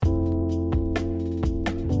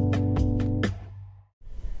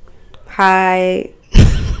Hi.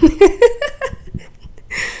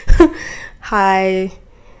 Hi.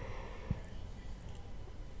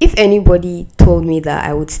 If anybody told me that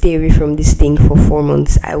I would stay away from this thing for 4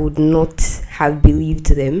 months, I would not have believed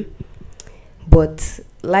them. But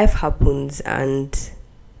life happens, and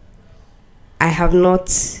I have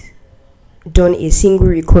not done a single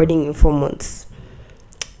recording in 4 months.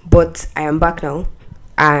 But I am back now,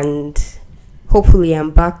 and hopefully,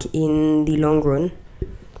 I'm back in the long run.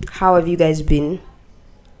 How have you guys been?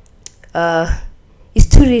 Uh, it's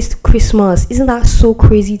 2 days to Christmas. Isn't that so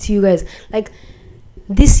crazy to you guys? Like,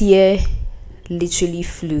 this year literally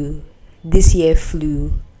flew. This year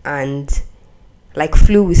flew, and like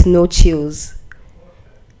flew with no chills,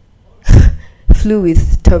 flew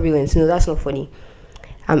with turbulence. No, that's not funny.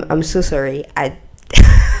 I'm so sorry. I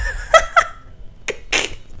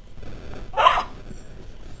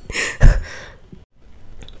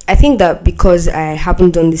think that because I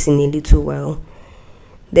haven't done this in a little while,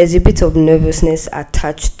 there's a bit of nervousness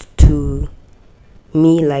attached to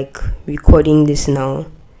me like recording this now,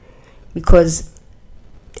 because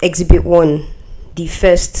exhibit 1, the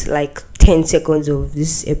first like 10 seconds of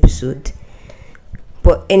this episode.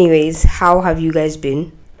 But anyways, how have you guys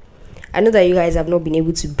been? I know that you guys have not been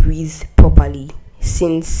able to breathe properly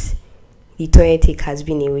since the toilet take has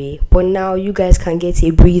been away, but now you guys can get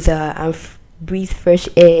a breather and breathe fresh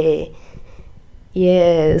air.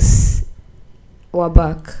 Yes, we're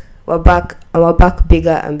back and we're back bigger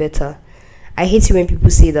and better. I hate it when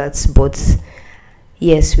people say that, but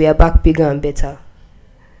yes, we are back bigger and better.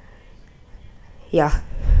 Yeah.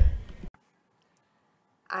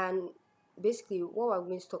 And basically, what we're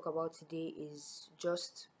going to talk about today is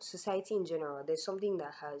just society in general. There's something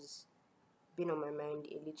that has been on my mind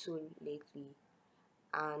a little lately.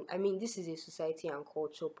 And I mean, this is a society and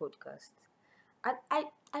culture podcast.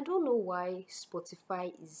 I don't know why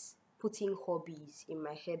Spotify is putting hobbies in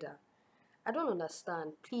my header. I don't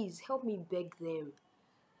understand. Please help me beg them.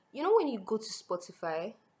 You know when you go to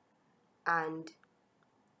Spotify and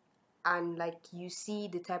like you see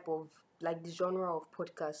the type of like the genre of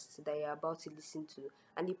podcasts that you're about to listen to,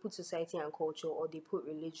 and they put society and culture, or they put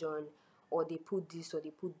religion, or they put this, or they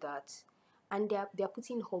put that, and they're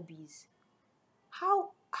putting hobbies. How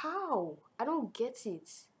I don't get it.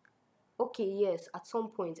 Okay, yes, at some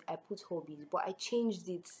point I put hobbies, but I changed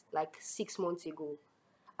it like 6 months ago,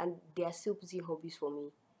 and they are still putting hobbies for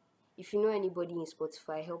me. If you know anybody in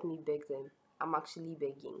Spotify, help me beg them. I'm actually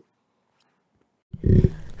begging.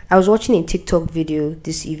 I was watching a TikTok video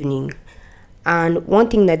this evening, and one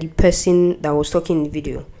thing that the person that was talking in the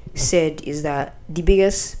video said is that the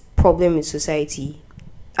biggest problem in society,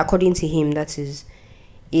 according to him, that is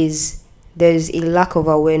there's a lack of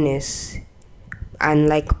awareness, and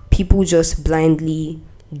like people just blindly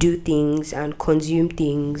do things and consume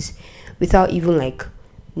things without even like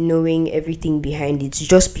knowing everything behind it,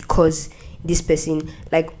 just because this person,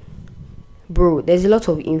 like, bro, there's a lot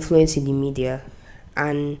of influence in the media,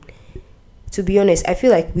 and to be honest, I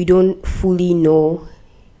feel like we don't fully know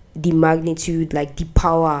the magnitude, like the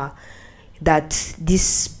power that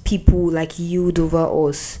these people like yield over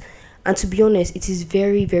us. And to be honest, it is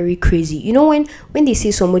very, very crazy. You know, when they say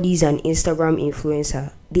somebody is an Instagram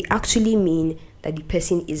influencer, they actually mean that the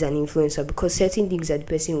person is an influencer, because certain things that the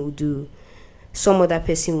person will do, some other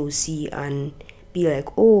person will see and be like,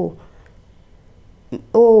 oh,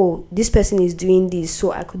 this person is doing this,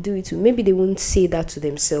 so I could do it too. Maybe they won't say that to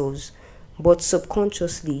themselves, but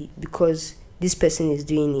subconsciously, because this person is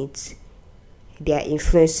doing it, they are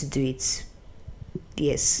influenced to do it.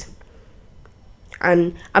 Yes.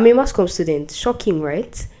 And I'm a mass comm student. Shocking,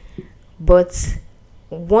 right? But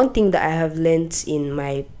one thing that I have learned in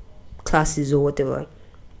my classes or whatever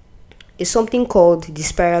is something called the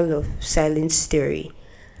spiral of silence theory.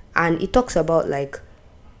 And it talks about like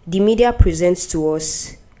the media presents to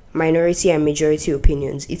us minority and majority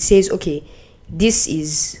opinions. It says, okay, this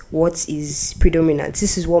is what is predominant.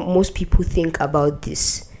 This is what most people think about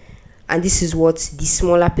this. And this is what the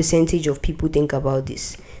smaller percentage of people think about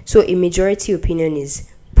this. So a majority opinion is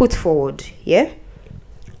put forward, yeah?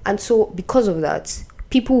 And so because of that,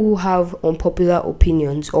 people who have unpopular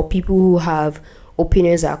opinions, or people who have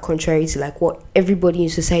opinions that are contrary to like what everybody in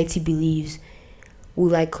society believes, will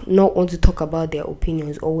like not want to talk about their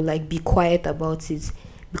opinions, or will like be quiet about it,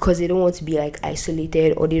 because they don't want to be like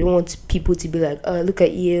isolated, or they don't want people to be like, oh, look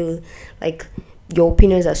at you, like your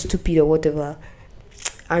opinions are stupid or whatever.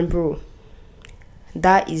 And bro,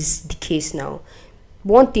 that is the case now.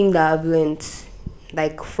 One thing that I've learned,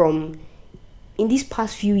 like from in these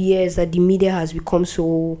past few years, that the media has become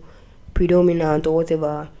so predominant or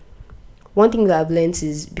whatever, One thing that I've learned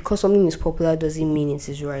is because something is popular doesn't mean it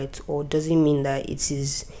is right, or doesn't mean that it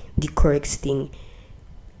is the correct thing.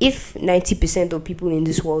 If 90% of people in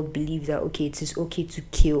this world believe that, okay, it is okay to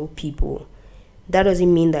kill people, that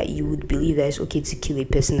doesn't mean that you would believe that it's okay to kill a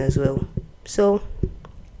person as well. So,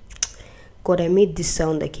 God, I made this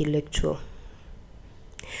sound like a lecture.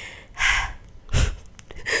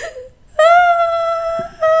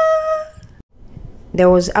 There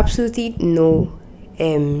was absolutely no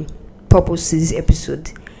purpose to this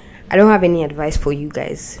episode. I don't have any advice for you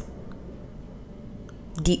guys.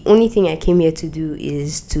 The only thing I came here to do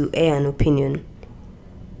is to air an opinion.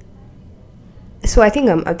 So I think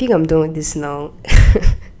I'm done with this now.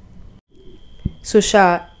 So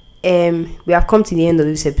we have come to the end of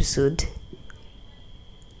this episode.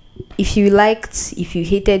 If you liked, if you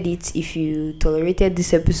hated it, if you tolerated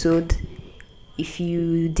this episode, if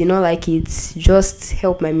you did not like it, just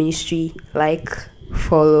help my ministry, like,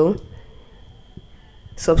 follow,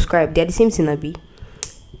 subscribe. They're the same thing, Abi.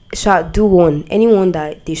 Do one. Anyone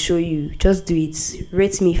that they show you, just do it.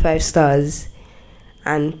 Rate me 5 stars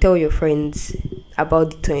and tell your friends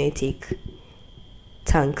about the turn you take.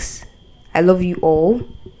 Thanks. I love you all.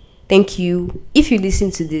 Thank you. If you listen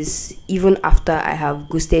to this, even after I have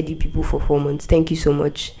ghosted you people for 4 months, thank you so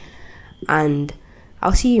much. And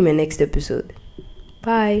I'll see you in my next episode.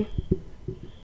 Bye.